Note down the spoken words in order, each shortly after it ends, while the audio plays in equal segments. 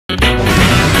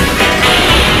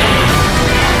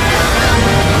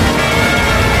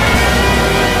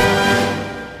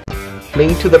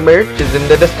Link to the merch is in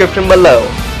the description below.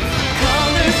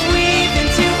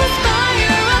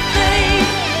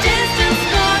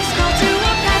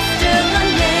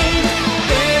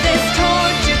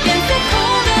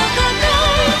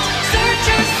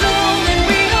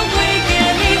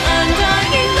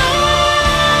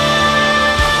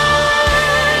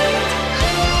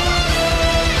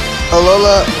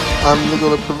 Alola, I'm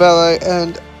DrGoldPrimvally,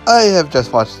 and I have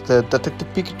just watched the Detective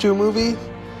Pikachu movie.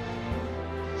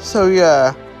 So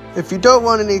yeah, if you don't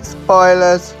want any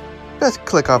spoilers, just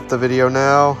click off the video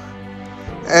now.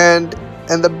 And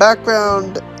the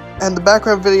background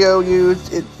video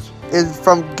used is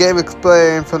from Game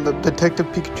Explain from the Detective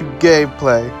Pikachu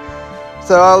gameplay.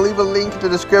 So I'll leave a link in the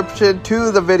description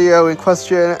to the video in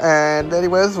question. And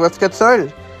anyways, let's get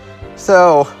started.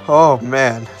 So, oh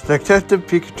man, Detective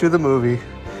Pikachu the movie.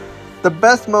 The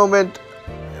best moment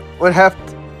would have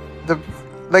to,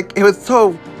 it was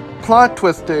so plot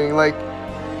twisting, like,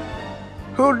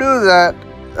 who knew that?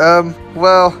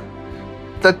 Well,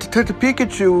 the Detective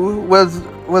Pikachu was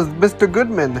Mr.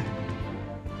 Goodman,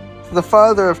 the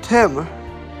father of Tim.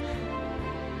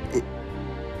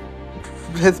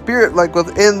 His spirit, was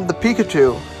in the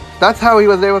Pikachu. That's how he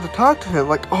was able to talk to him.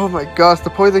 Like, oh my gosh,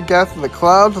 the poison gas in the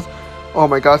clouds. Oh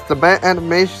my gosh, the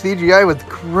animation CGI was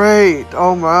great.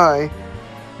 Oh my.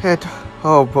 And,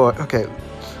 oh boy, okay.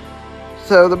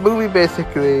 So the movie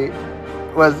basically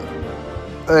was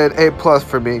an A+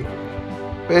 for me.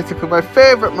 Basically, my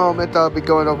favorite moment, I'll be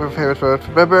going over favorite moments.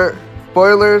 Remember,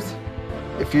 spoilers.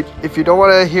 If you don't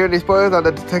want to hear any spoilers on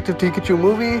the Detective Pikachu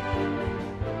movie,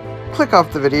 click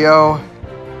off the video.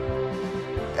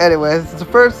 Anyways, the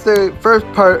first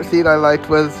scene I liked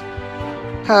was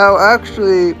how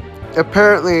actually,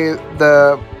 apparently,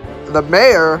 the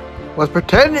mayor was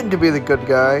pretending to be the good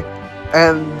guy,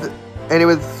 and he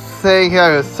was saying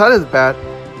how his son is bad.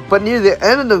 But near the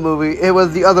end of the movie, it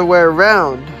was the other way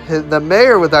around. The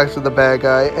mayor was actually the bad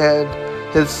guy, and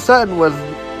his son was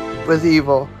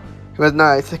evil. He was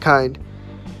nice, kind.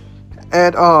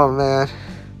 And oh man,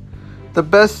 the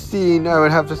best scene I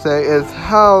would have to say is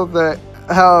how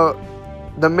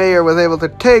the mayor was able to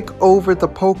take over the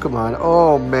Pokemon.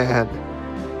 Oh man.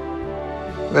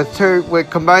 We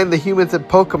combine the humans and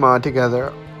Pokemon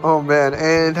together. Oh man,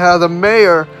 and how the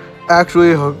mayor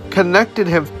actually connected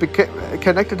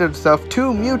himself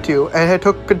to Mewtwo and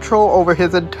took control over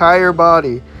his entire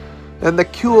body. And the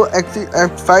cool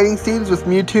fighting scenes with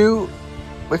Mewtwo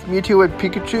and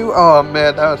Pikachu. Oh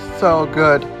man, that was so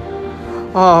good.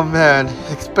 Oh man,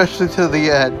 especially to the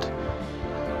end.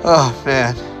 Oh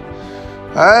man,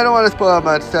 I don't want to spoil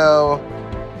much, so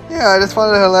yeah, I just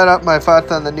wanted to let out my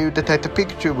thoughts on the new Detective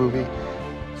Pikachu movie.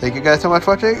 Thank you guys so much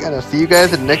for watching, and I'll see you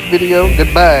guys in the next video.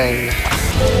 Goodbye.